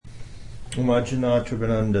Umajana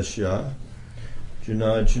Trivanandasya,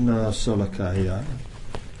 Janajana Salakaya,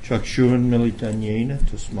 Chakshuran Militanyena,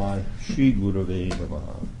 Tasmai, Shri Gurave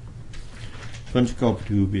Namaha.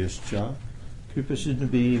 Panchkalpatubhyascha,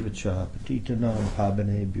 Kripasidnabevacha, Patitanam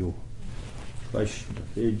Pavanebhyo,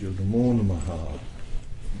 Vaishnavebhyo Namo Namaha.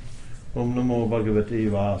 Om Namo Bhagavate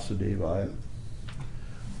Vasudevaya.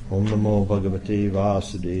 Om Namo Bhagavate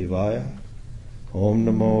Vasudevaya. Om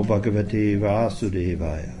Namo Bhagavate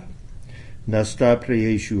Vasudevaya. Nasta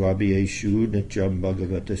prayeshu abhyeshu nityam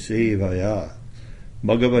bhagavata sevaya.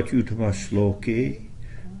 Bhagavatutama shloke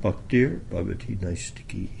bhaktir bhavati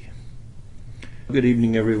naistiki. Good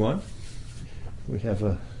evening, everyone. We have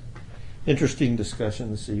an interesting discussion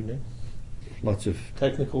this evening. Lots of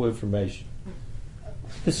technical information,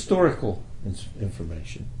 historical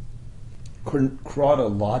information,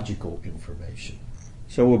 chronological information.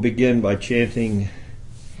 So we'll begin by chanting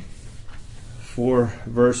 4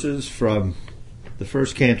 verses from the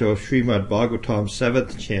first canto of Srimad Bhagavatam,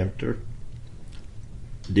 7th chapter,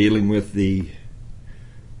 dealing with the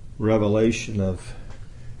revelation of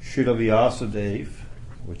Srila Vyasadeva,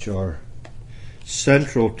 which are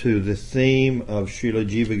central to the theme of Srila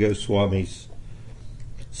Jiva Goswami's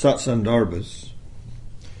Satsandarbhas.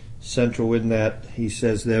 Central in that, he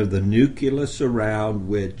says, they're the nucleus around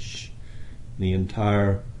which the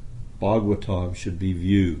entire Bhagavatam should be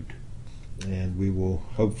viewed. And we will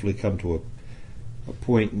hopefully come to a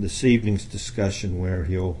point in this evening's discussion where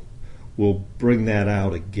we'll bring that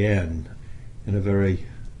out again in a very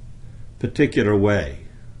particular way.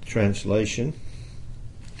 Translation.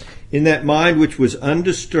 In that mind which was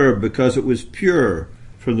undisturbed because it was pure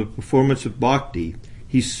from the performance of bhakti,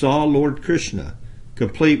 he saw Lord Krishna,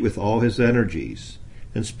 complete with all his energies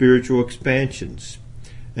and spiritual expansions,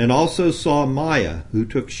 and also saw Maya, who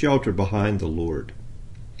took shelter behind the Lord.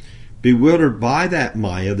 Bewildered by that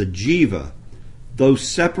Maya, the Jiva, though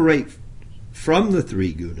separate from the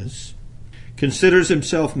 3 gunas, considers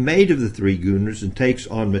himself made of the 3 gunas and takes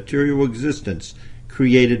on material existence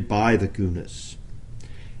created by the gunas.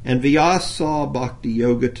 And Vyasa saw Bhakti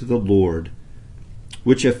Yoga to the Lord,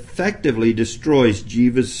 which effectively destroys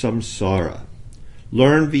Jiva's samsara.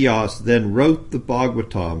 Learned Vyasa then wrote the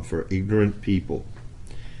Bhagavatam for ignorant people.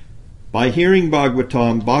 By hearing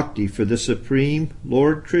Bhagavatam, bhakti for the Supreme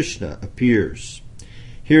Lord Krishna appears.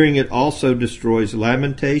 Hearing it also destroys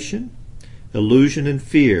lamentation, illusion, and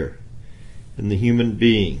fear in the human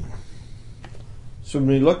being. So when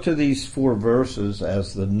we look to these 4 verses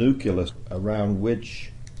as the nucleus around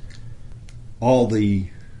which all the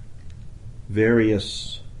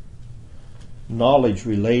various knowledge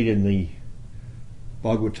relayed in the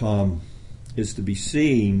Bhagavatam is to be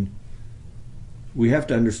seen, we have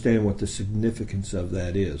to understand what the significance of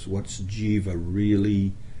that is. What's Jiva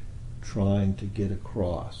really trying to get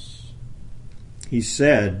across? He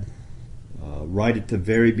said, right at the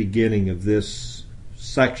very beginning of this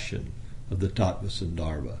section of the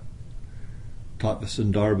Tattvasandarbha.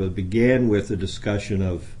 Tattvasandarbha began with a discussion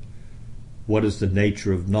of what is the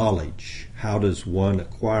nature of knowledge? How does one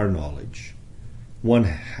acquire knowledge?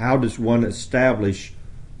 How does one establish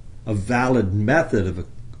a valid method of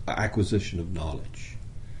acquisition of knowledge?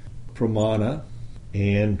 Pramana,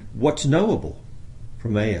 and what's knowable?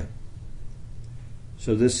 Prameya.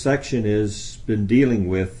 So this section has been dealing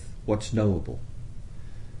with what's knowable.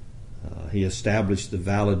 He established the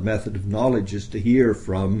valid method of knowledge is to hear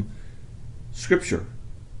from Scripture,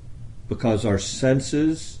 because our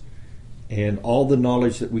senses and all the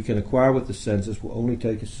knowledge that we can acquire with the senses will only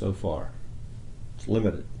take us so far. It's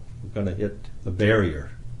limited. We're going to hit a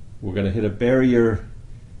barrier. We're going to hit a barrier.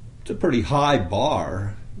 It's a pretty high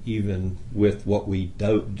bar, even with what we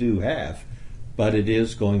do have, but it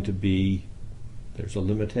is going to be, there's a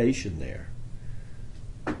limitation there.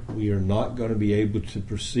 We are not going to be able to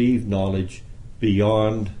perceive knowledge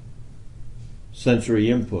beyond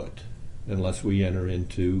sensory input unless we enter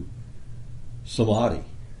into samadhi.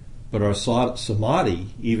 But our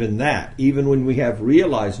samadhi, even when we have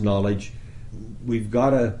realized knowledge, we've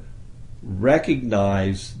got to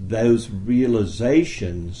recognize those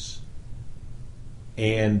realizations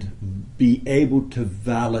and be able to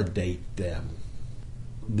validate them.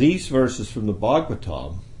 These verses from the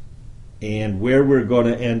Bhagavatam, and where we're going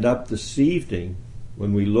to end up this evening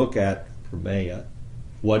when we look at Prameya,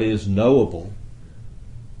 what is knowable.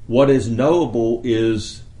 What is knowable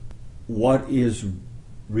is what is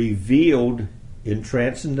revealed in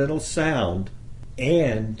transcendental sound,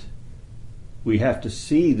 and we have to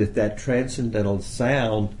see that transcendental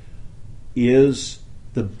sound is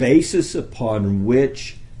the basis upon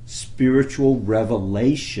which spiritual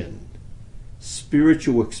revelation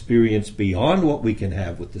spiritual experience beyond what we can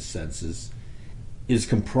have with the senses is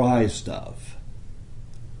comprised of.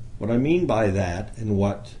 What I mean by that, and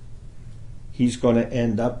what he's going to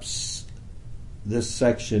end up this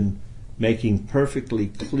section making perfectly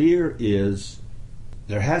clear, is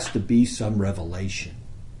there has to be some revelation.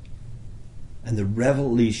 And the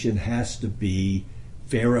revelation has to be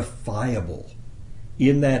verifiable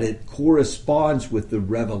in that it corresponds with the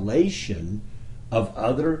revelation of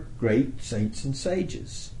other great saints and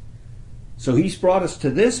sages. So he's brought us to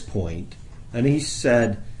this point, and he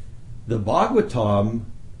said the Bhagavatam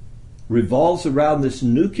revolves around this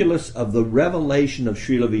nucleus of the revelation of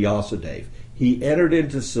Srila Vyasadeva. He entered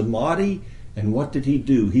into samadhi, and what did he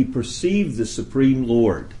do? He perceived the Supreme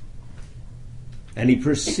Lord. And he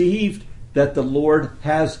perceived that the Lord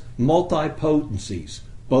has multi-potencies,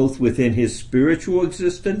 both within his spiritual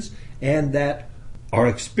existence and that are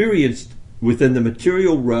experienced within the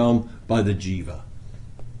material realm by the jiva.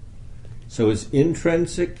 So his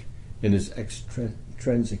intrinsic and his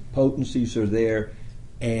extrinsic potencies are there,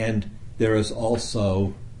 and there is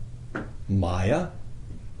also Maya,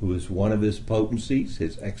 who is one of his potencies,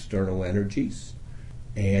 his external energies,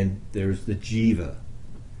 and there's the jiva,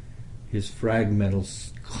 his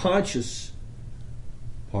fragmental conscious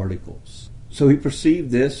particles. So he perceived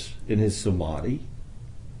this in his samadhi,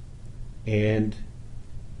 and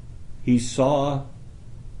he saw,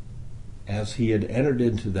 as he had entered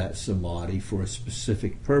into that samadhi for a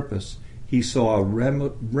specific purpose, he saw a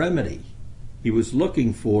remedy. He was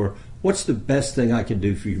looking for, what's the best thing I can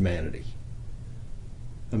do for humanity?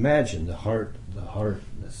 Imagine the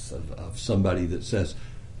heartness of somebody that says,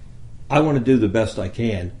 I want to do the best I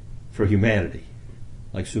can for humanity.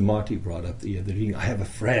 Like Sumati brought up the other day, I have a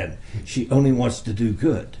friend, she only wants to do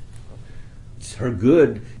good. It's her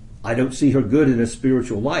good, I don't see her good in a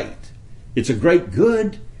spiritual light. It's a great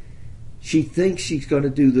good. She thinks she's going to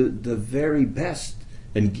do the very best,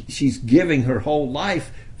 and she's giving her whole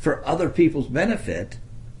life for other people's benefit.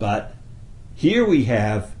 But here we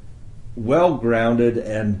have well-grounded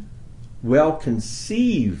and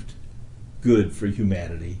well-conceived good for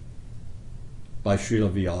humanity by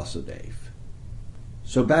Srila Vyasadeva.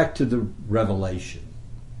 So back to the revelation.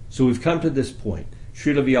 So we've come to this point.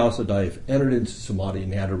 Srila Vyasadeva entered into samadhi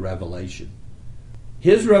and had a revelation.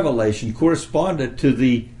 His revelation corresponded to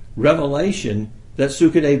the revelation that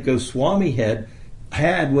Sukadeva Goswami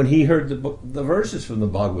had when he heard the verses from the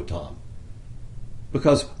Bhagavatam.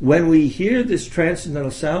 Because when we hear this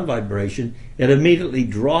transcendental sound vibration, it immediately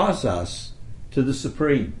draws us to the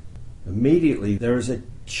Supreme. Immediately there is a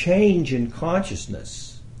change in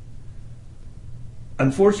consciousness.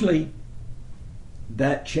 Unfortunately,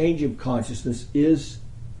 that change of consciousness is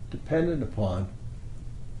dependent upon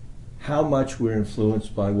how much we're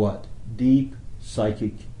influenced by what? Deep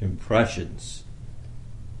psychic impressions.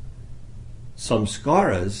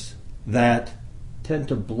 Samskaras that tend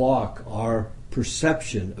to block our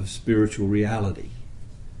perception of spiritual reality.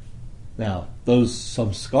 Now, those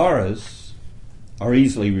samskaras are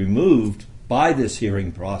easily removed by this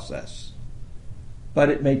hearing process, but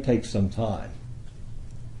it may take some time.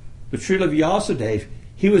 But Srila Vyasadeva,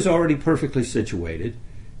 he was already perfectly situated,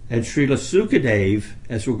 and Srila Sukadeva,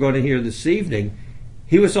 as we're going to hear this evening,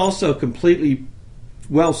 he was also completely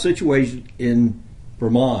well situated in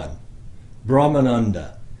Brahman,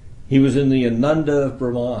 Brahmananda. He was in the Ananda of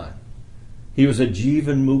Brahman. He was a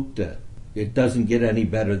Jivan Mukta. It doesn't get any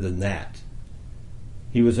better than that.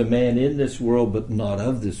 He was a man in this world but not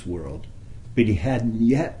of this world. But he hadn't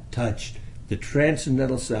yet touched the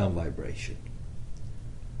transcendental sound vibration.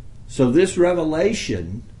 So this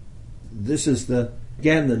revelation, this is the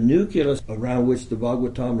nucleus around which the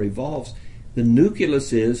Bhagavatam revolves. The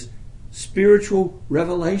nucleus is spiritual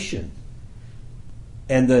revelation.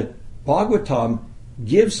 And the Bhagavatam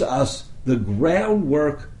gives us the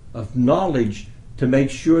groundwork of knowledge to make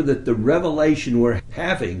sure that the revelation we're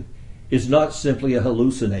having is not simply a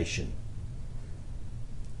hallucination.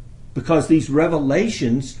 Because these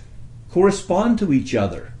revelations correspond to each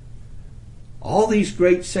other. All these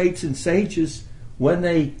great saints and sages, when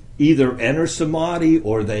they either enter samadhi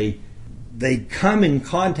or they come in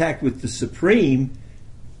contact with the Supreme,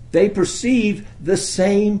 they perceive the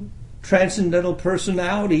same transcendental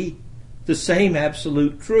personality, the same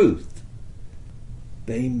absolute truth.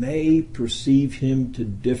 They may perceive him to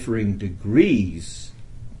differing degrees,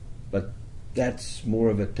 but that's more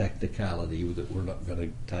of a technicality that we're not going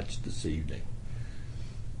to touch this evening.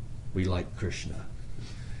 We like Krishna.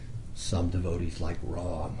 Some devotees like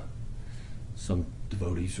Ram. Some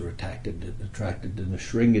devotees are attracted to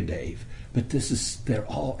Nrsimhadev. But they're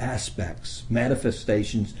all aspects,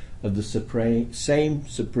 manifestations of the same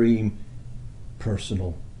supreme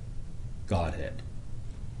personal Godhead.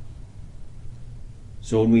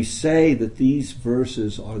 So when we say that these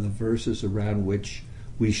verses are the verses around which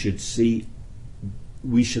we should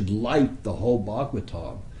light the whole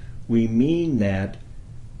Bhagavatam, we mean that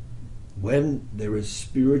when there is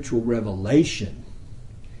spiritual revelation,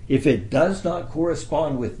 if it does not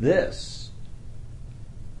correspond with this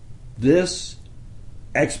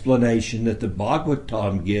explanation that the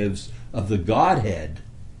Bhagavatam gives of the Godhead,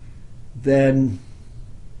 then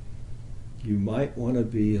you might want to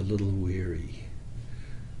be a little weary.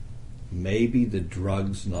 Maybe the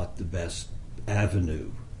drug's not the best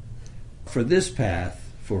avenue. For this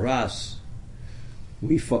path, for us,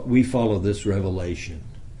 we follow this revelation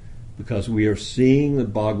because we are seeing the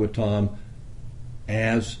Bhagavatam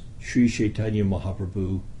as Sri Chaitanya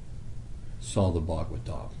Mahaprabhu saw the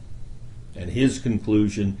Bhagavatam. And his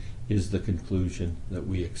conclusion is the conclusion that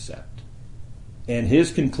we accept. And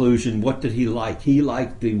his conclusion, what did he like? He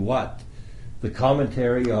liked the what? The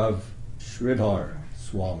commentary of Sridhar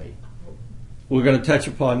Swami. We're going to touch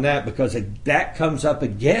upon that because that comes up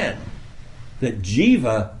again. That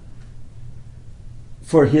Jiva,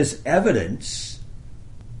 for his evidence,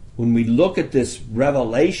 when we look at this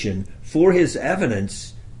revelation, for his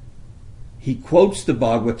evidence, he quotes the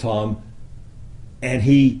Bhagavatam and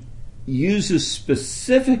he uses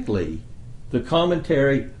specifically the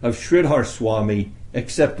commentary of Sridhar Swami,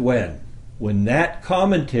 except when? When that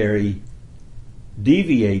commentary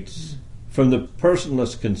deviates from the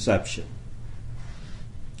personalist conception.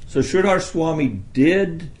 So Sridhar Swami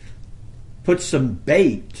did put some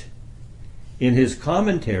bait in his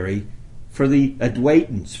commentary for the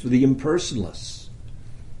Advaitins, for the impersonalists,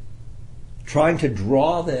 trying to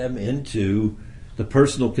draw them into the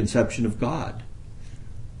personal conception of God.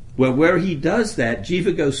 Well, where he does that,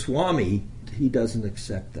 Jiva Goswami, he doesn't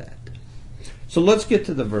accept that. So let's get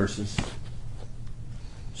to the verses.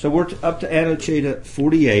 So we're up to Anucheta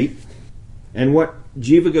 48, and what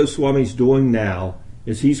Jiva Goswami is doing now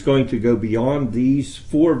is he's going to go beyond these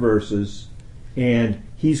 4 verses, and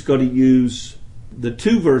he's going to use the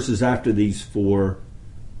 2 verses after these 4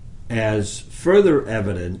 as further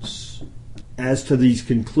evidence as to these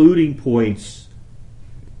concluding points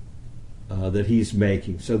that he's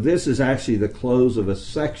making. So this is actually the close of a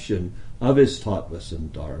section of his Tattva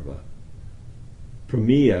Sandarbha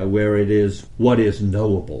Prameya, where it is what is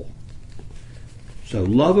knowable. So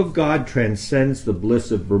love of God transcends the bliss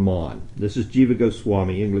of Brahman. This is Jiva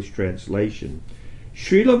Goswami, English translation.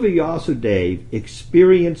 Srila Vyasadeva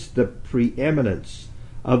experienced the preeminence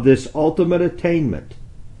of this ultimate attainment,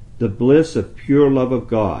 the bliss of pure love of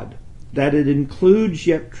God, that it includes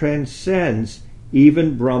yet transcends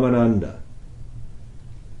even Brahmananda,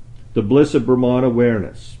 the bliss of Brahman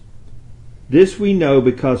awareness. This we know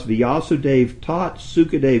because Vyasadeva taught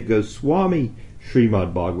Sukadeva Goswami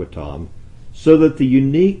Srimad Bhagavatam, so that the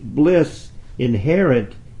unique bliss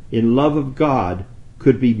inherent in love of God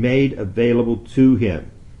could be made available to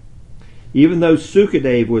him. Even though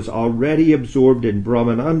Sukadeva was already absorbed in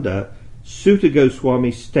Brahmananda, Sutta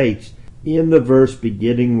Goswami states in the verse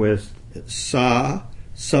beginning with Sa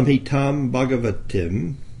Samhitam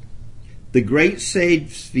Bhagavatim, the great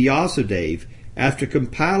sage Vyasadeva, after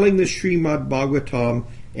compiling the Srimad Bhagavatam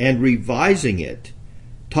and revising it,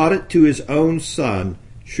 taught it to his own son,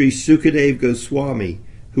 Sri Sukadeva Goswami,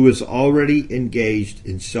 who was already engaged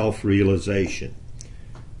in self-realization.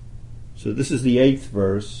 So this is the 8th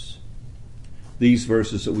verse. These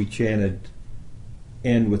verses that we chanted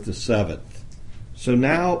end with the 7th. So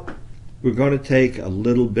now we're going to take a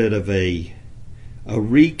little bit of a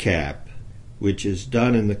recap, which is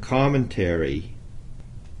done in the commentary,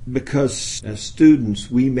 because as students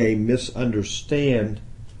we may misunderstand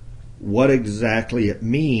what exactly it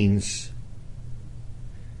means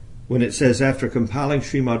when it says after compiling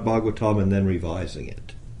Srimad Bhagavatam and then revising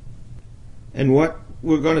it. And what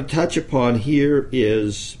we're going to touch upon here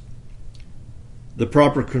is the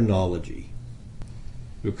proper chronology.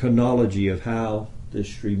 The chronology of how this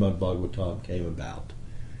Srimad Bhagavatam came about.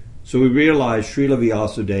 So we realize Srila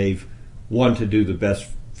Vyasadeva wanted to do the best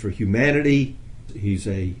for humanity. He's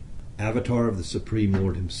a avatar of the Supreme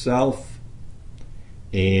Lord himself.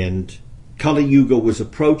 And Kali Yuga was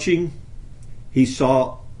approaching. He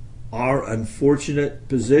saw our unfortunate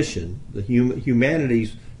position, the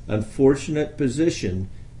humanity's unfortunate position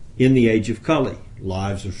in the age of Kali.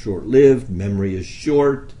 Lives are short-lived, memory is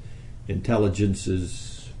short, intelligence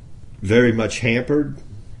is very much hampered,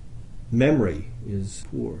 memory is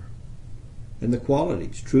poor. And the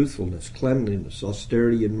qualities, truthfulness, cleanliness,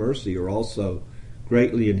 austerity, and mercy are also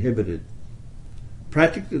greatly inhibited,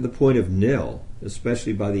 practically to the point of nil,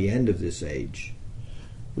 especially by the end of this age.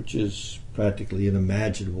 which is practically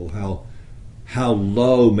unimaginable how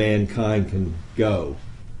low mankind can go.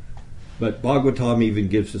 But Bhagavatam even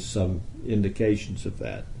gives us some indications of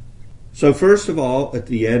that. So first of all, at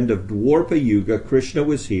the end of Dwarpa Yuga, Krishna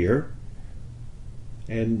was here,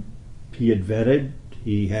 and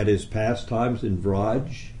he had his pastimes in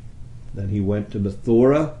Vraj. Then he went to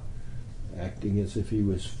Mathura, acting as if he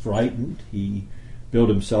was frightened. He built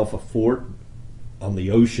himself a fort on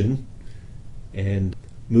the ocean and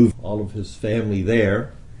moved all of his family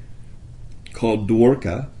there, called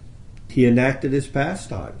Dwarka. He enacted his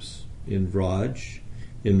pastimes in Vraj,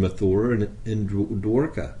 in Mathura, and in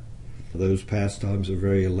Dwarka. Those pastimes are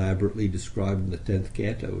very elaborately described in the 10th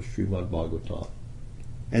canto of Srimad Bhagavatam.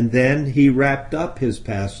 And then he wrapped up his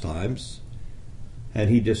pastimes and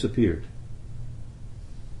he disappeared.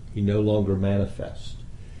 He no longer manifests.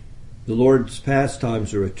 The Lord's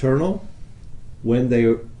pastimes are eternal. When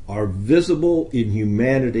they are visible in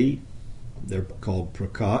humanity, they're called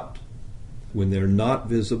prakat. When they're not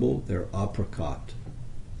visible, they're aprakat.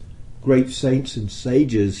 Great saints and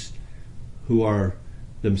sages who are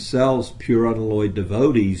themselves pure unalloyed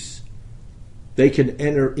devotees, they can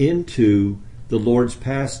enter into the Lord's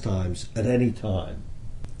pastimes at any time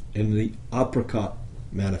in the aprakat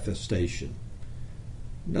manifestation.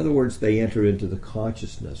 In other words, they enter into the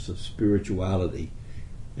consciousness of spirituality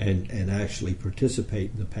and actually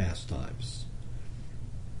participate in the pastimes.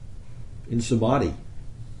 In samadhi,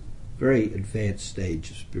 very advanced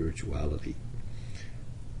stage of spirituality.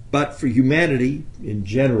 But for humanity in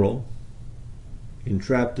general,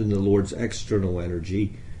 entrapped in the Lord's external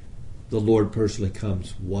energy, the Lord personally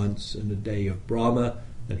comes once in the day of Brahma,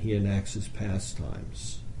 and he enacts his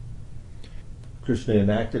pastimes. Krishna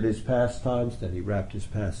enacted his pastimes, then he wrapped his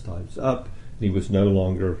pastimes up, and he was no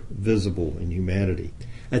longer visible in humanity.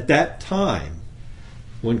 At that time,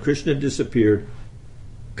 when Krishna disappeared,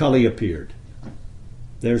 Kali appeared.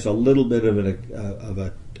 There's a little bit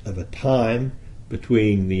of a time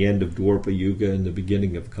between the end of Dwarpa Yuga and the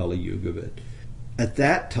beginning of Kali Yuga. But at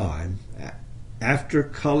that time, after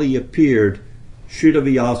Kali appeared, Srila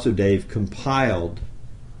Vyasadeva compiled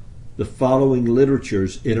the following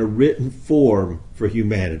literatures in a written form for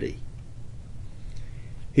humanity.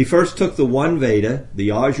 He first took the one Veda, the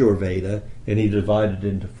Ajur Veda, and he divided it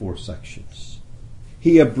into 4 sections.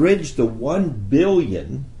 He abridged the 1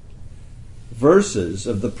 billion verses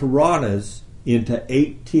of the Puranas into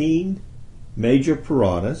 18 major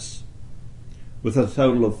Puranas, with a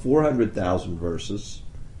total of 400,000 verses.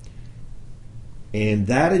 And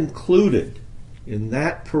that included, in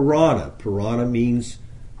that Purana means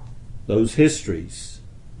those histories,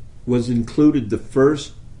 was included the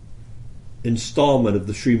first installment of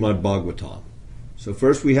the Srimad Bhagavatam. So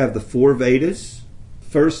first we have the 4 Vedas.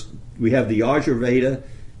 First we have the Ajur Veda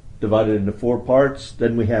divided into 4 parts.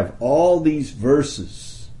 Then we have all these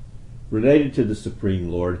verses related to the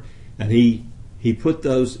Supreme Lord, and he put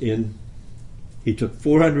those in. He took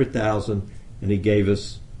 400,000 and he gave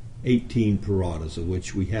us 18 Puranas, of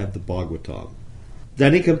which we have the Bhagavatam.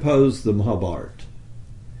 Then he composed the Mahabharata.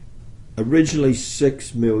 Originally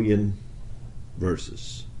 6 million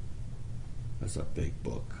verses. That's a big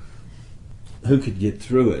book. Who could get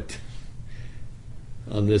through it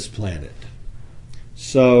on this planet?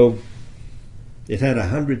 So it had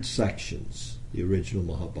 100 sections, the original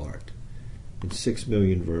Mahabharata, and 6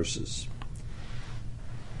 million verses.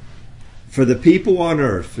 For the people on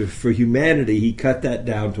earth, for humanity, he cut that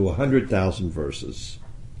down to 100,000 verses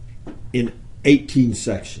in 18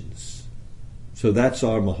 sections. So that's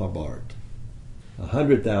our Mahabharata.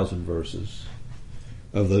 100,000 verses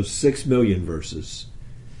of those 6 million verses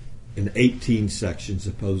in 18 sections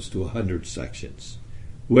opposed to 100 sections.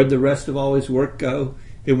 Where'd the rest of all his work go?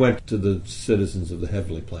 It went to the citizens of the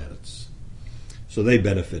heavenly planets. So they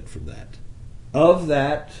benefit from that. Of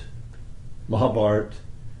that Mahabharata,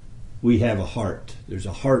 we have a heart. There's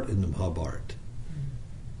a heart in the Mahabharata,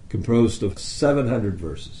 composed of 700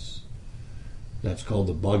 verses. That's called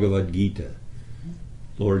the Bhagavad Gita.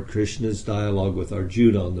 Lord Krishna's dialogue with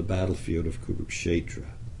Arjuna on the battlefield of Kurukshetra.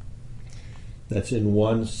 That's in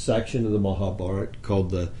one section of the Mahabharata called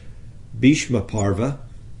the Bhishma Parva.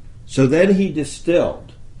 So then he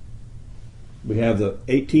distilled. We have the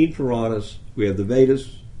 18 Puranas, we have the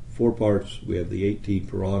Vedas, 4 parts, we have the 18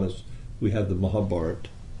 Puranas, we have the Mahabharata.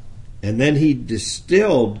 And then he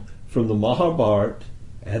distilled from the Mahabharata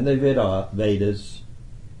and the Vedas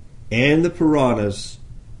and the Puranas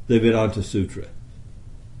the Vedanta Sutra.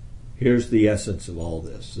 Here's the essence of all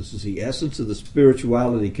this. This is the essence of the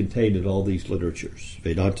spirituality contained in all these literatures,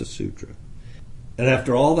 Vedanta Sutra. And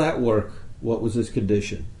after all that work, what was his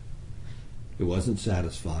condition? He wasn't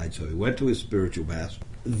satisfied, so he went to his spiritual master.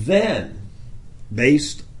 Then,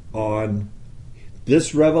 based on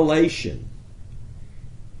this revelation,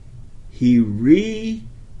 he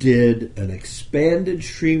redid an expanded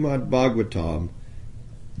Srimad Bhagavatam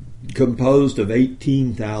composed of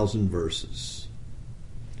 18,000 verses,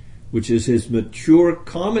 which is his mature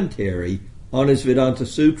commentary on his Vedanta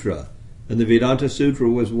Sutra. And the Vedanta Sutra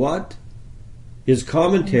was what? His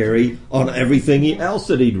commentary on everything else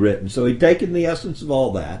that he'd written. So he'd taken the essence of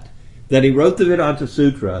all that. Then he wrote the Vedanta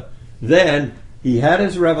Sutra. Then he had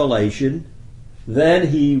his revelation. Then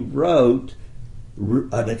he wrote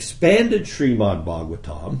an expanded Srimad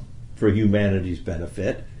Bhagavatam for humanity's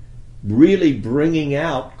benefit, really bringing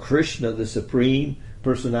out Krishna, the Supreme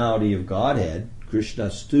Personality of Godhead,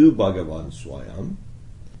 Krishnastu Bhagavan Swayam.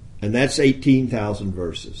 And that's 18,000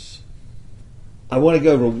 verses. I want to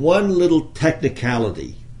go over one little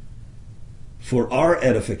technicality for our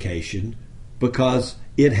edification because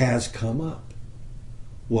it has come up.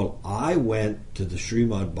 Well, I went to the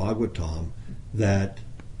Srimad Bhagavatam that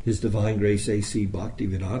His Divine Grace A.C.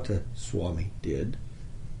 Bhaktivedanta Swami did,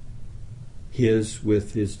 his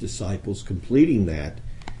with his disciples completing that,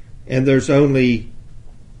 and there's only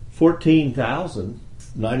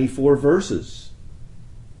 14,094 verses.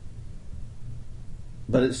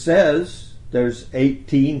 But it says there's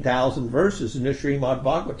 18,000 verses in the Srimad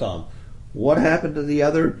Bhagavatam. What happened to the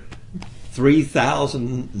other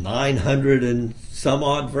 3,900 and some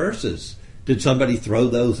odd verses? Did somebody throw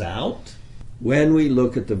those out? When we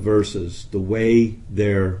look at the verses, the way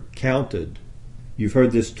they're counted, you've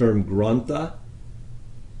heard this term grantha.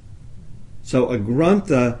 So a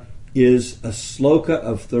grantha is a sloka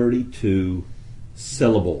of 32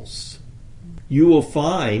 syllables. You will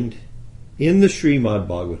find in the Srimad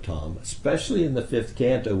Bhagavatam, especially in the 5th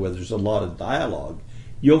canto where there's a lot of dialogue,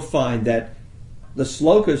 you'll find that the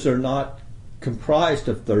slokas are not comprised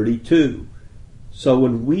of 32. So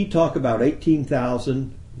when we talk about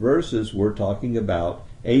 18,000 verses, we're talking about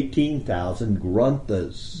 18,000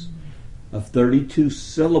 granthas of 32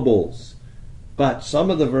 syllables. But some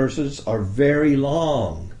of the verses are very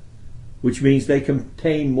long, which means they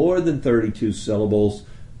contain more than 32 syllables.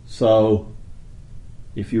 So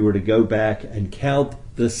if you were to go back and count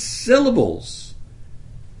the syllables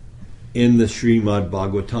in the Srimad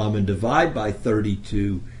Bhagavatam and divide by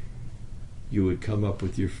 32, you would come up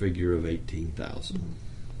with your figure of 18,000.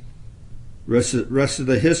 Rest of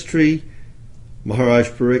the history, Maharaj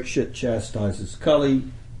Parikshit chastises Kali.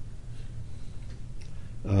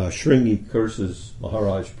 Shringi curses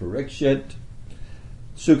Maharaj Parikshit.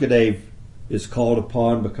 Sukadev is called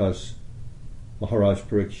upon because Maharaj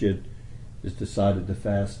Parikshit has decided to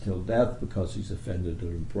fast till death because he's offended a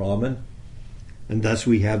Brahmin. And thus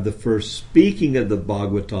we have the first speaking of the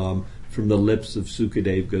Bhagavatam from the lips of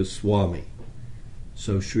Sukadev Goswami.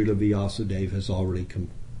 So Srila Vyasadeva has already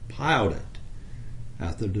compiled it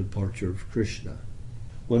after the departure of Krishna.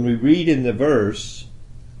 When we read in the verse,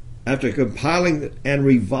 after compiling it and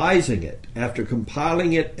revising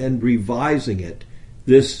it,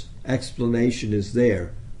 this explanation is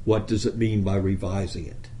there. What does it mean by revising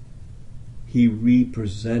it? He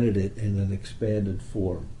represented it in an expanded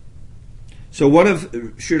form. So one of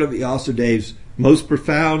Srila Vyasadev's most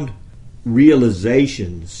profound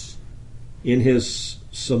realizations in his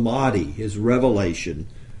samadhi, his revelation,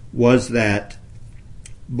 was that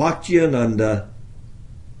Bhaktiyananda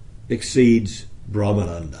exceeds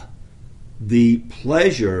Brahmananda. The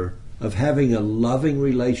pleasure of having a loving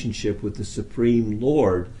relationship with the Supreme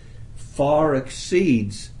Lord far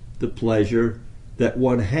exceeds the pleasure that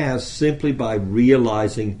one has simply by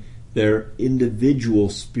realizing their individual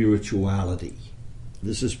spirituality.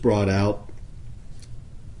 This is brought out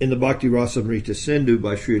in the Bhakti Rasamrita Sindhu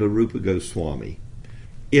by Srila Rupa Goswami.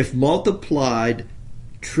 If multiplied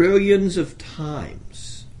trillions of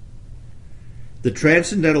times, the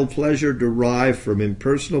transcendental pleasure derived from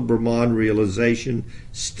impersonal Brahman realization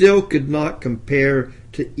still could not compare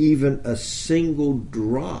to even a single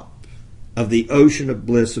drop of the ocean of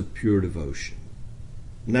bliss of pure devotion.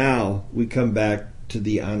 Now we come back to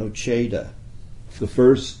the Anucheda. The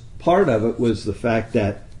first part of it was the fact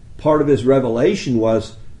that part of his revelation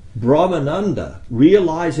was Brahmananda,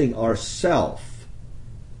 realizing ourself.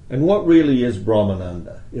 And what really is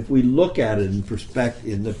Brahmananda? If we look at it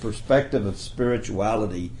in the perspective of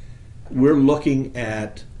spirituality, we're looking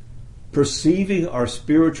at perceiving our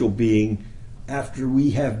spiritual being after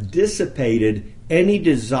we have dissipated any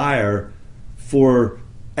desire for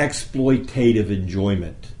exploitative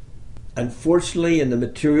enjoyment. Unfortunately, in the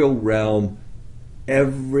material realm,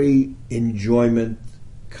 every enjoyment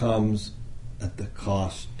comes at the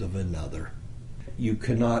cost of another. you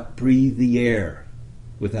cannot breathe the air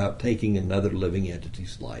without taking another living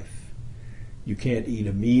entity's life. You can't eat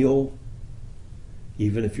a meal,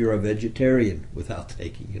 even if you're a vegetarian, without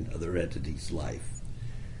taking another entity's life.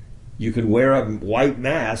 You can wear a white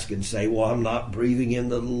mask and say, well, I'm not breathing in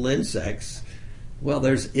the little insects. Well,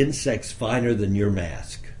 there's insects finer than your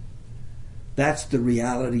mask. That's the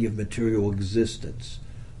reality of material existence.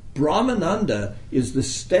 Brahmananda is the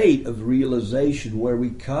state of realization where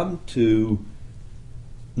we come to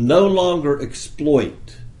no longer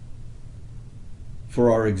exploit for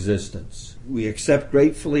our existence. We accept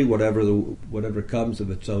gratefully whatever comes of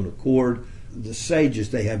its own accord. The sages,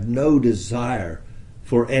 they have no desire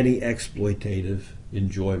for any exploitative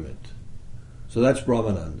enjoyment. So that's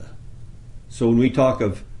Brahmananda. So when we talk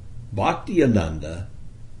of Bhakti Ananda,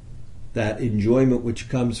 that enjoyment which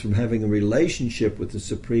comes from having a relationship with the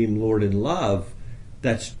Supreme Lord in love,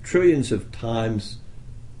 that's trillions of times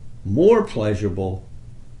more pleasurable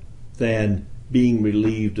than being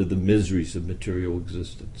relieved of the miseries of material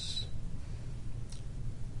existence.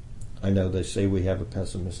 I know they say we have a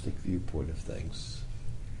pessimistic viewpoint of things.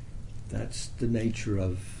 That's the nature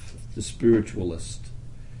of the spiritualist.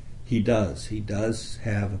 He does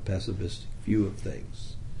have a pessimistic view of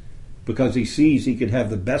things, because he sees he could have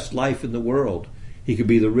the best life in the world. He could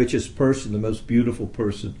be the richest person, the most beautiful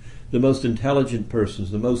person, the most intelligent person,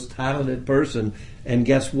 the most talented person, and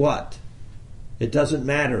guess what? It doesn't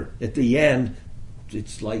matter. At the end,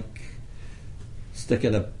 it's like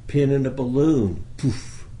sticking a pin in a balloon.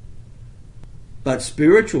 Poof. But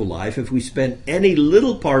spiritual life, if we spend any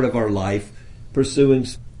little part of our life pursuing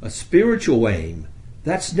a spiritual aim,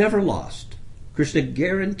 that's never lost. Krishna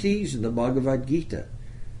guarantees in the Bhagavad Gita,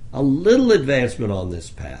 a little advancement on this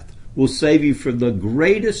path will save you from the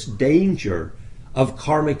greatest danger of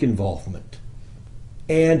karmic involvement.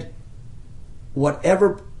 And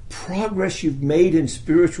whatever progress you've made in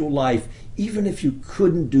spiritual life, even if you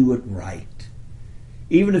couldn't do it right,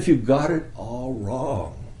 even if you got it all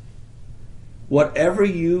wrong, whatever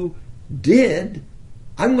you did,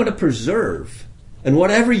 I'm going to preserve. And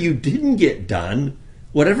whatever you didn't get done,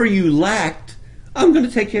 whatever you lacked, I'm going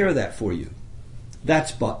to take care of that for you.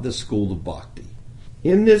 That's the school of bhakti.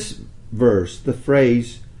 In this verse, the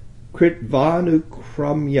phrase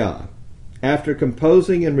Kritvānukramya, after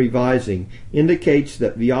composing and revising, indicates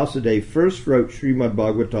that Vyasadeva first wrote Srimad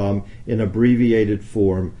Bhagavatam in abbreviated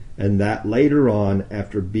form, and that later on,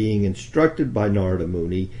 after being instructed by Narada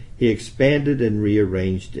Muni, he expanded and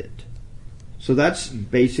rearranged it. So that's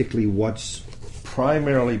basically what's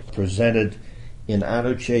primarily presented in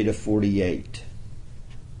Anucheta 48.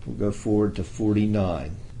 We'll go forward to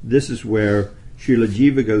 49. This is where Srila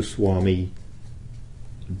Jiva Goswami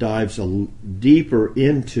dives deeper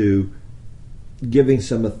into giving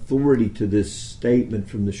some authority to this statement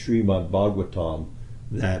from the Srimad Bhagavatam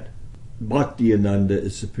that Bhakti Ananda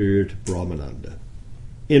is superior to Brahmananda.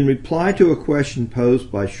 In reply to a question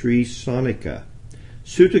posed by Sri Sanika,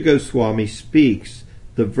 Sutta Goswami speaks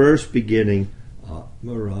the verse beginning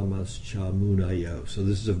Atmaramas Chamunayo. So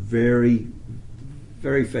this is a very,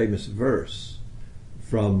 very famous verse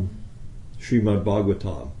from Srimad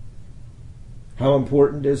Bhagavatam. How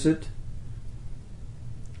important is it?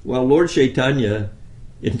 Well, Lord Chaitanya,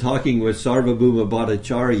 in talking with Sarvabhauma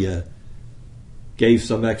Bhattacharya, gave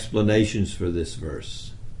some explanations for this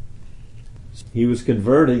verse. He was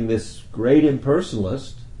converting this great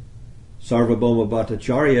impersonalist, Sarvabhauma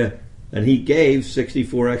Bhattacharya, and he gave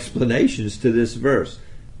 64 explanations to this verse.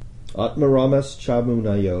 Atmaramas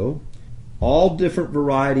Chamunayo, all different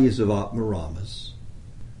varieties of Atmaramas,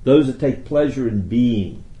 those that take pleasure in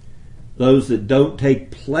being, those that don't take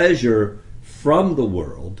pleasure from the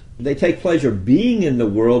world. They take pleasure being in the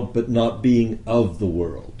world, but not being of the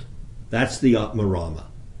world. That's the Atmarama.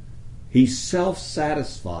 He's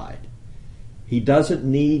self-satisfied. He doesn't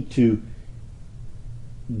need to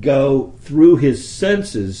go through his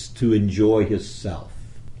senses to enjoy his self.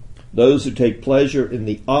 Those who take pleasure in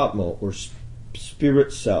the Atma, or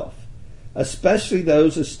spirit self, especially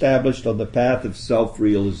those established on the path of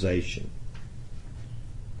self-realization.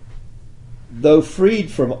 Though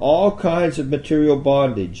freed from all kinds of material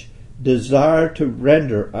bondage, desire to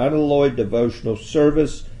render unalloyed devotional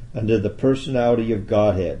service unto the personality of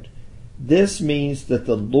Godhead. This means that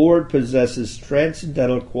the Lord possesses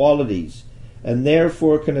transcendental qualities and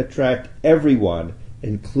therefore can attract everyone,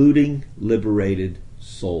 including liberated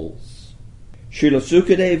souls. Srila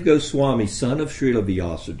Sukadeva Goswami, son of Srila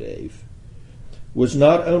Vyasadeva, was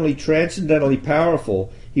not only transcendentally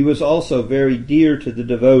powerful, he was also very dear to the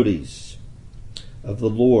devotees of the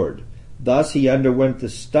Lord. Thus he underwent the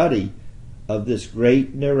study of this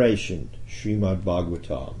great narration, Srimad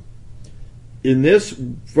Bhagavatam. In this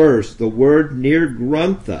verse, the word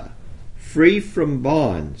nirgrantha, free from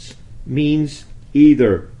bonds, means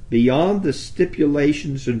either beyond the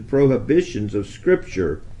stipulations and prohibitions of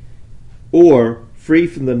Scripture or free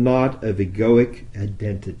from the knot of egoic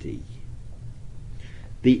identity.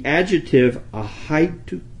 The adjective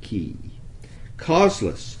ahaituki,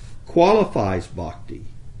 causeless, qualifies bhakti.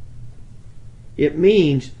 It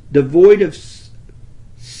means devoid of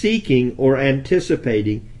seeking or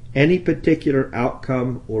anticipating any particular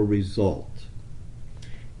outcome or result.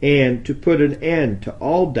 And to put an end to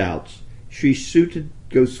all doubts, Sri Suta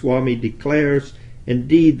Goswami declares,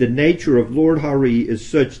 indeed, the nature of Lord Hari is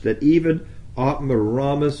such that even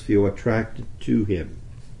Atmaramas feel attracted to him.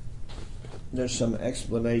 There's some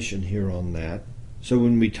explanation here on that. So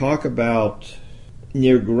when we talk about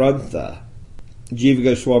nirgrantha, Jiva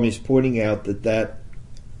Goswami is pointing out that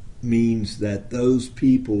means that those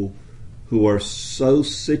people who are so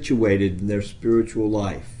situated in their spiritual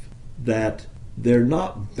life that they're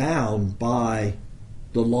not bound by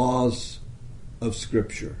the laws of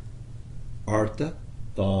Scripture. Artha,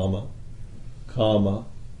 Dhamma, Kama,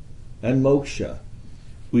 and Moksha.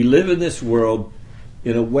 We live in this world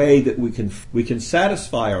in a way that we can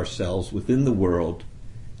satisfy ourselves within the world,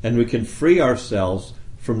 and we can free ourselves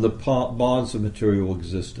from the bonds of material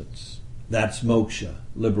existence. That's moksha,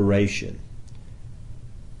 liberation.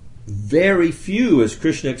 Very few, as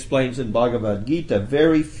Krishna explains in Bhagavad Gita,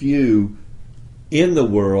 very few in the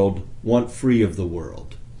world want free of the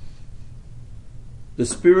world. The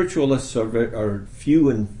spiritualists are few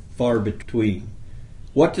and far between.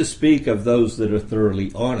 What to speak of those that are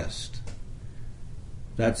thoroughly honest?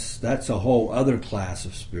 That's a whole other class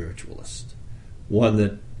of spiritualist. One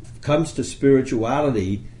that comes to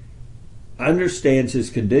spirituality, understands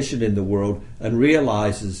his condition in the world, and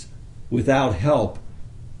realizes without help,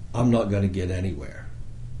 I'm not going to get anywhere.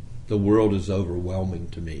 The world is overwhelming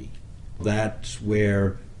to me. That's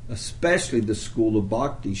where especially the school of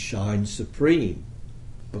bhakti shines supreme,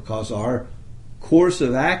 because our course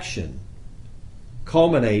of action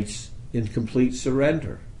culminates in complete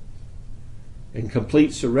surrender. And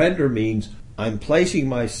complete surrender means I'm placing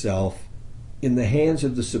myself in the hands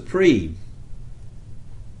of the Supreme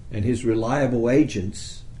and His reliable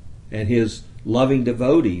agents and His loving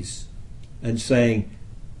devotees, and saying,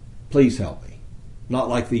 please help me. Not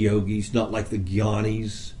like the yogis, not like the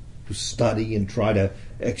jnanis who study and try to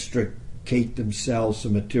extricate themselves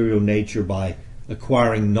from material nature by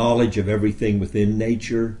acquiring knowledge of everything within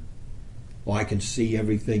nature. Well, I can see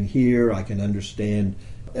everything here, I can understand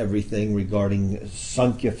everything regarding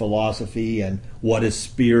Sankhya philosophy and what is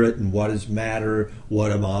spirit and what is matter,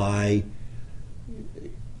 what am I.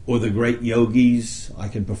 Or the great yogis, I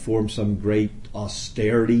can perform some great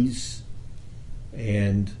austerities,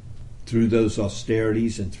 and through those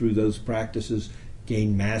austerities and through those practices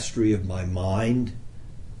gain mastery of my mind,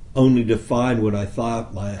 only to find when I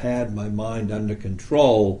thought I had my mind under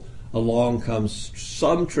control, along comes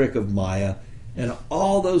some trick of Maya, and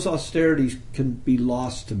all those austerities can be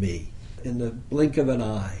lost to me in the blink of an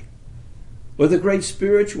eye. Or the great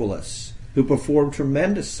spiritualists who perform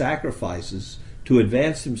tremendous sacrifices to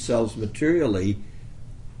advance themselves materially,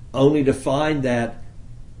 only to find that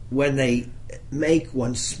when they make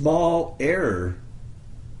one small error,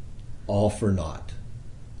 all for naught.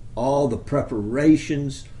 All the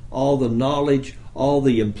preparations, all the knowledge, all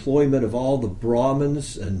the employment of all the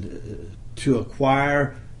Brahmins, and to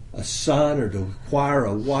acquire a son, or to acquire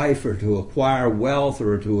a wife, or to acquire wealth,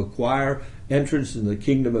 or to acquire entrance in the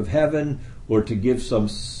kingdom of heaven, or to give some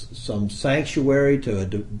sanctuary to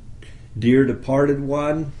a dear departed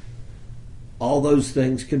one. All those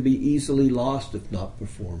things can be easily lost if not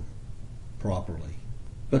performed properly.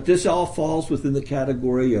 But this all falls within the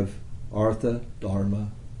category of Artha,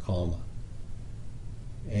 Dharma, Kama.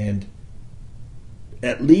 And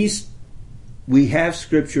at least we have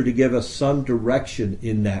Scripture to give us some direction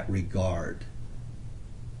in that regard.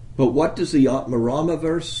 But what does the Atmarama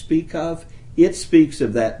verse speak of? It speaks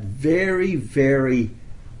of that very, very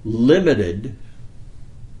limited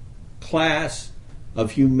class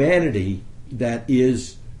of humanity that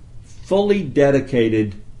is fully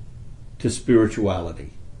dedicated to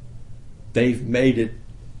spirituality. They've made it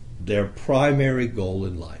their primary goal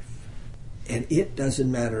in life. And it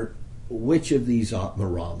doesn't matter which of these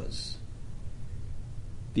Atmaramas,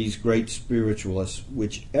 these great spiritualists,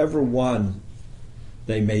 whichever one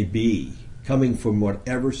they may be, coming from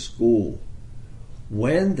whatever school,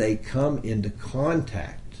 when they come into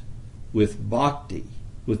contact with bhakti,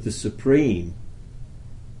 with the Supreme,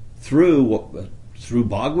 through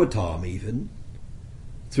Bhagavatam even,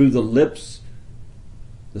 through the lips,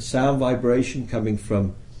 the sound vibration coming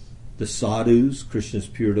from the sadhus, Krishna's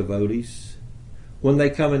pure devotees, when they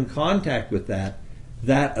come in contact with that,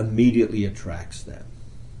 that immediately attracts them.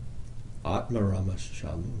 Atma Rama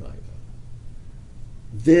Shamunaya.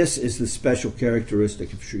 This is the special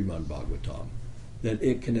characteristic of Srimad Bhagavatam, that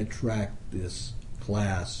it can attract this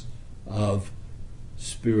class of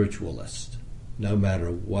spiritualists, no matter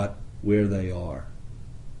where they are.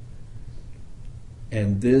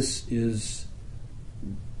 And this is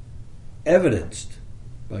evidenced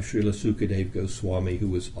by Srila Sukadeva Goswami, who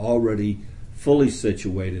was already fully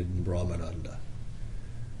situated in Brahmananda.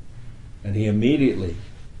 And he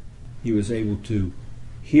was able to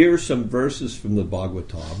hear some verses from the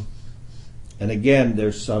Bhagavatam. And again,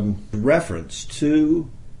 there's some reference to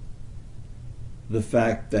the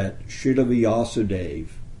fact that Srila Vyasadeva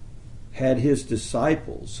had his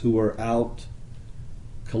disciples who were out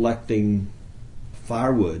collecting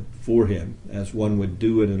firewood for him, as one would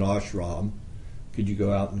do in an ashram. Could you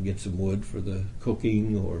go out and get some wood for the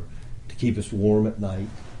cooking or to keep us warm at night?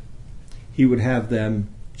 He would have them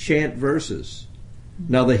chant verses.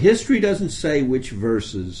 Now, the history doesn't say which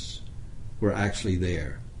verses were actually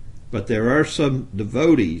there, but there are some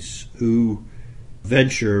devotees who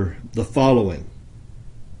venture the following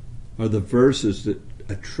are the verses that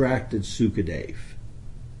attracted Sukadeva.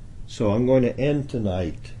 So I'm going to end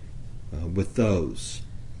tonight with those.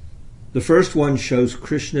 The first one shows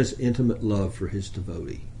Krishna's intimate love for his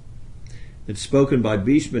devotee. It's spoken by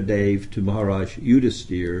Bhishma Dev to Maharaj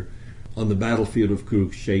Yudhisthira on the battlefield of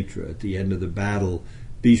Kurukshetra. At the end of the battle,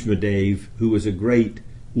 Bhishma Dev, who was a great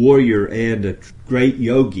warrior and a great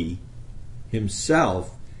yogi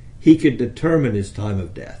himself, he could determine his time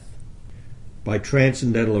of death. By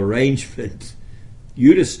transcendental arrangement,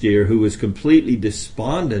 Yudhisthira, who was completely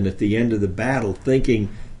despondent at the end of the battle, thinking,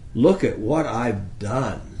 look at what I've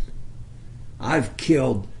done. I've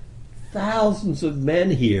killed thousands of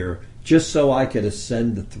men here just so I could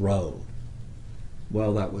ascend the throne.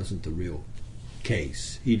 Well, that wasn't the real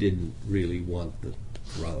case. He didn't really want the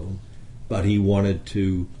throne, but he wanted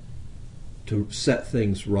to set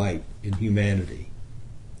things right in humanity,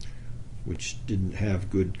 which didn't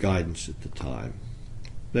have good guidance at the time.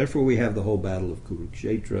 Therefore, we have the whole battle of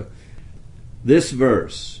Kurukshetra. This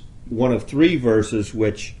verse, one of three verses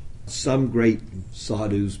which some great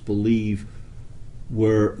sadhus believe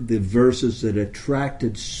were the verses that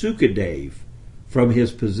attracted Sukadeva from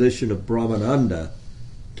his position of Brahmananda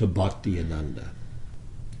to Bhakti-Ananda.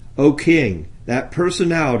 O king, that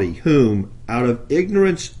personality whom, out of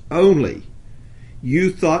ignorance only,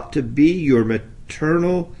 you thought to be your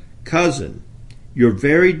maternal cousin, your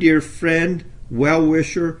very dear friend,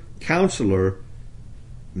 well-wisher, counselor,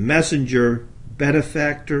 messenger,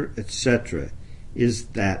 benefactor, etc., is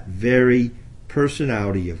that very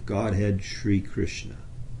personality of Godhead Sri Krishna.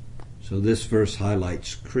 So this verse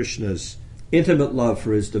highlights Krishna's intimate love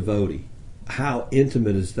for his devotee. How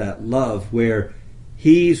intimate is that love, where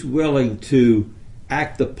he's willing to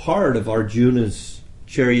act the part of Arjuna's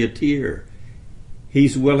charioteer.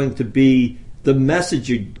 He's willing to be the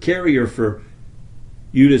messenger carrier for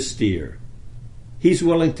Yudhisthira. He's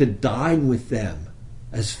willing to dine with them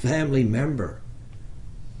as family member,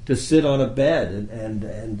 to sit on a bed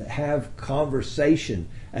and have conversation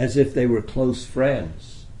as if they were close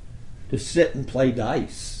friends, to sit and play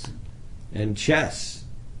dice and chess.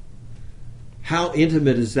 How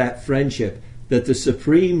intimate is that friendship that the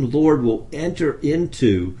Supreme Lord will enter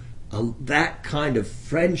into that kind of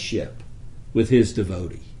friendship with his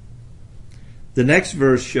devotee. The next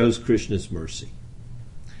verse shows Krishna's mercy.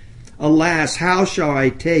 Alas, how shall I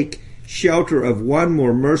take shelter of one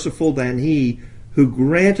more merciful than he who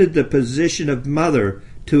granted the position of mother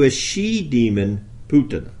to a she-demon,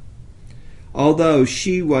 Putana, although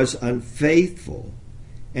she was unfaithful,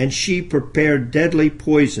 and she prepared deadly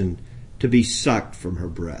poison to be sucked from her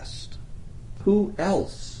breast. Who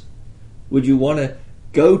else would you want to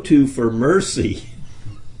go to for mercy?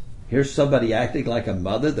 Here's somebody acting like a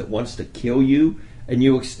mother that wants to kill you, and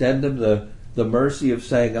you extend them the mercy of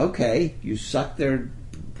saying, okay, you suck their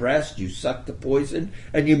breast, you suck the poison,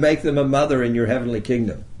 and you make them a mother in your heavenly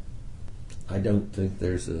kingdom. I don't think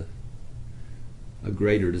there's a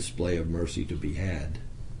greater display of mercy to be had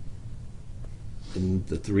in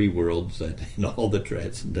the three worlds and in all the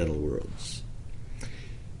transcendental worlds.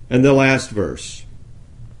 And the last verse,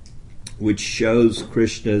 which shows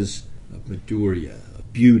Krishna's madhurya,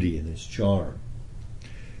 beauty and his charm.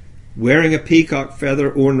 Wearing a peacock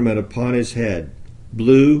feather ornament upon his head,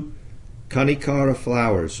 blue kanikara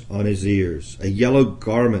flowers on his ears, a yellow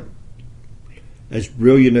garment as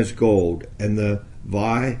brilliant as gold, and the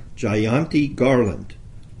Vaijayanti garland,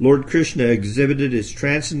 Lord Krishna exhibited his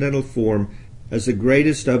transcendental form as the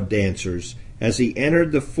greatest of dancers as he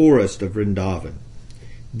entered the forest of Vrindavan,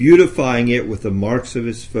 beautifying it with the marks of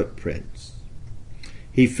his footprints.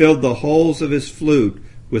 He filled the holes of his flute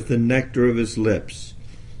with the nectar of his lips,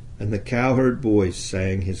 and the cowherd boys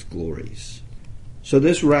sang his glories. So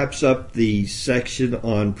this wraps up the section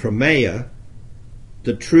on Prameya,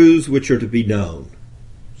 the truths which are to be known.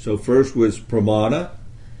 So first was Pramana.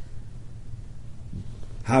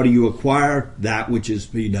 How do you acquire that which is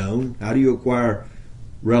to be known? How do you acquire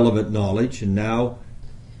relevant knowledge? And now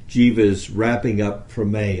Jiva is wrapping up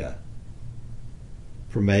Prameya.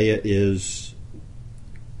 Prameya is,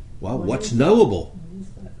 well, what's knowable?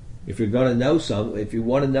 If you're going to know something, if you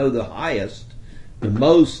want to know the highest, the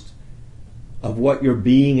most of what your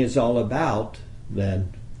being is all about,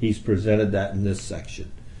 then he's presented that in this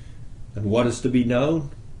section. And what is to be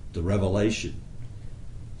known? The revelation.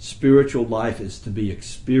 Spiritual life is to be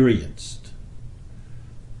experienced.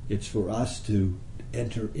 It's for us to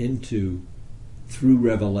enter into through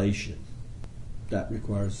revelation. That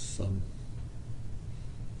requires some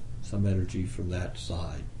energy from that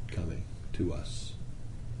side coming to us,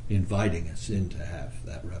 inviting us in to have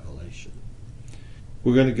that revelation.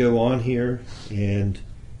 We're going to go on here, and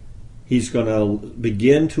he's going to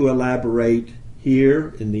begin to elaborate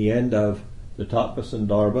here in the end of the Tattva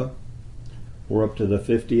Sandarbha. We're up to the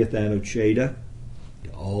 50th Anucheda.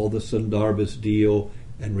 All the Sandarbhas deal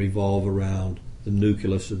and revolve around the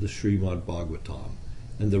nucleus of the Srimad Bhagavatam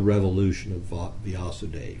and the revolution of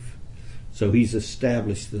Vyasadeva. So he's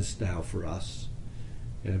established this now for us,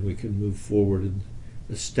 and we can move forward in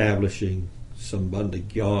establishing Sambandha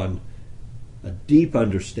Gyan, a deep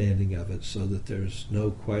understanding of it, so that there's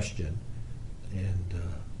no question. And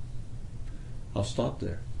I'll stop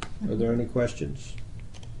there. Are there any questions?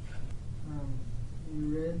 You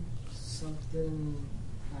read something,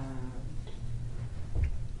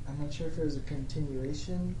 I'm not sure if it was a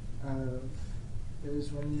continuation of, it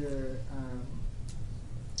was when you're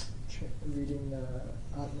reading the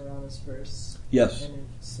Atmarama's verse. Yes. And it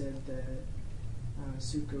said that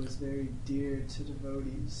Sukha was very dear to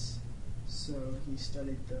devotees, so he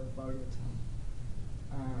studied the Bhagavatam.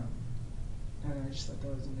 And I just thought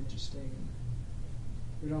that was an interesting,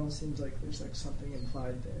 it almost seems like there's like something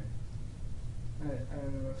implied there. I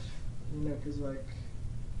don't know if, because like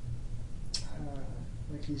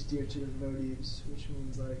he's dear to the devotees, which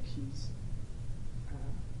means like he's,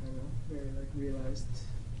 very like realized.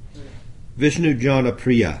 Vishnu Jana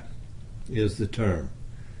Priya is the term.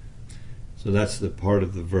 So that's the part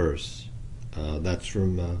of the verse. That's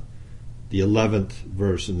from the 11th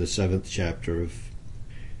verse in the 7th chapter of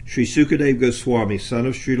Sri Sukadeva Goswami, son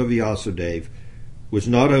of Srila Vyasadeva, was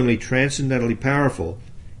not only transcendentally powerful,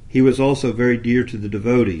 he was also very dear to the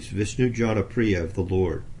devotees, Vishnu Jana Priya of the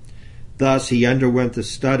Lord. Thus he underwent the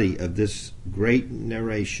study of this great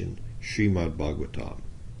narration, Srimad Bhagavatam.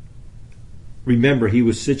 Remember, he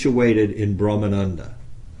was situated in Brahmananda,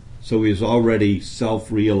 so he was already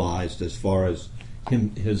self-realized as far as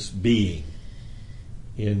his being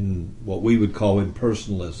in what we would call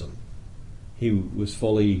impersonalism. He was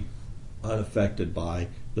fully unaffected by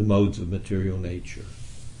the modes of material nature.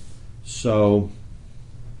 So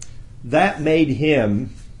that made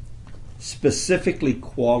him specifically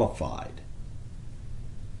qualified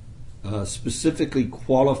in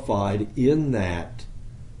that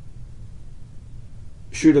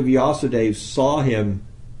Srila Vyasadeva saw him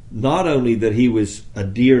not only that he was a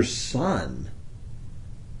dear son,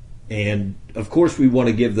 and of course we want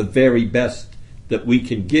to give the very best that we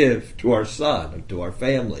can give to our son or to our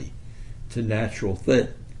family. It's a natural thing.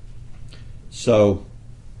 So,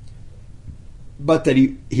 but that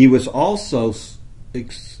he was also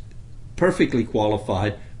perfectly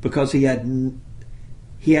qualified because he had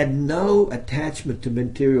no attachment to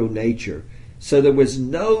material nature. So there was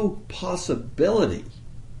no possibility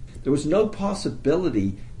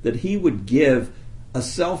that he would give a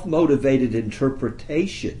self-motivated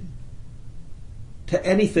interpretation to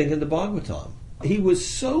anything in the Bhagavatam. He was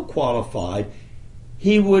so qualified,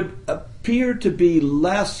 he would appear to be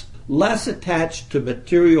less attached to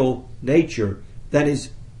material nature than his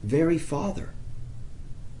very father.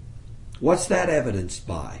 What's that evidenced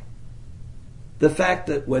by? The fact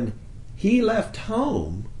that when he left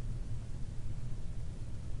home,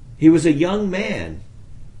 he was a young man,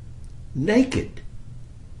 naked.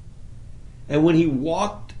 And when he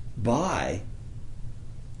walked by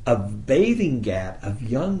a bathing ghat of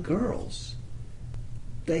young girls,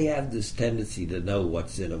 they have this tendency to know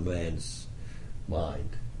what's in a man's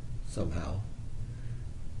mind somehow.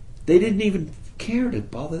 They didn't even care to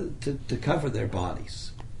bother to cover their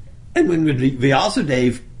bodies. And when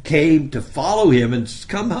Vyasadeva came to follow him and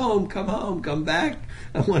come home, come back.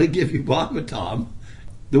 I want to give you Bhagavatam.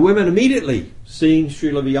 The women immediately, seeing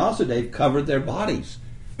Srila Vyasadeva, covered their bodies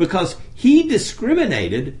because he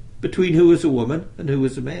discriminated between who was a woman and who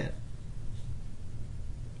was a man.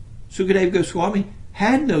 Sukadeva Goswami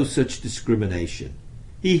had no such discrimination.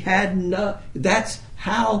 He had no. That's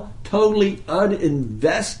how totally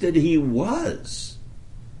uninvested he was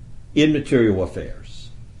in material affairs.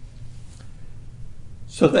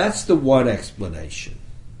 So that's the one explanation,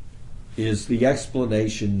 is the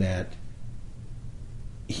explanation that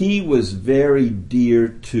he was very dear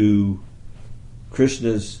to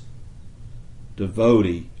Krishna's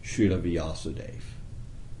devotee, Srila Vyasadeva,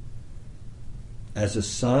 as a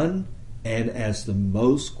son and as the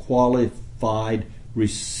most qualified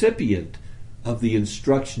recipient of the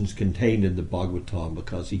instructions contained in the Bhagavatam,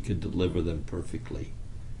 because he could deliver them perfectly.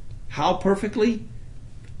 How perfectly?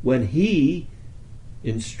 When he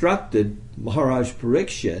instructed Maharaj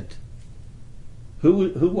Parikshit,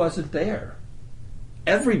 who wasn't there?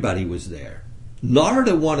 Everybody was there.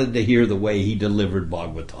 Narada wanted to hear the way he delivered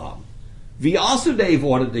Bhagavatam. Vyasadeva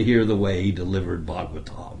wanted to hear the way he delivered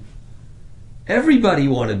Bhagavatam. Everybody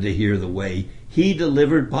wanted to hear the way he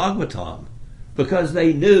delivered Bhagavatam, because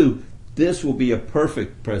they knew this will be a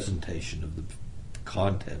perfect presentation of the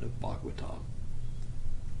content of Bhagavatam.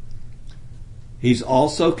 He's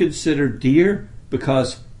also considered dear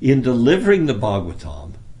because in delivering the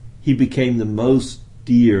Bhagavatam, he became the most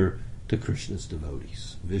dear to Krishna's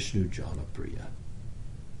devotees, Vishnu Jana Priya.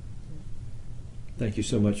 Thank you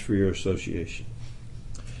so much for your association.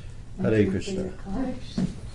 Hare Krishna.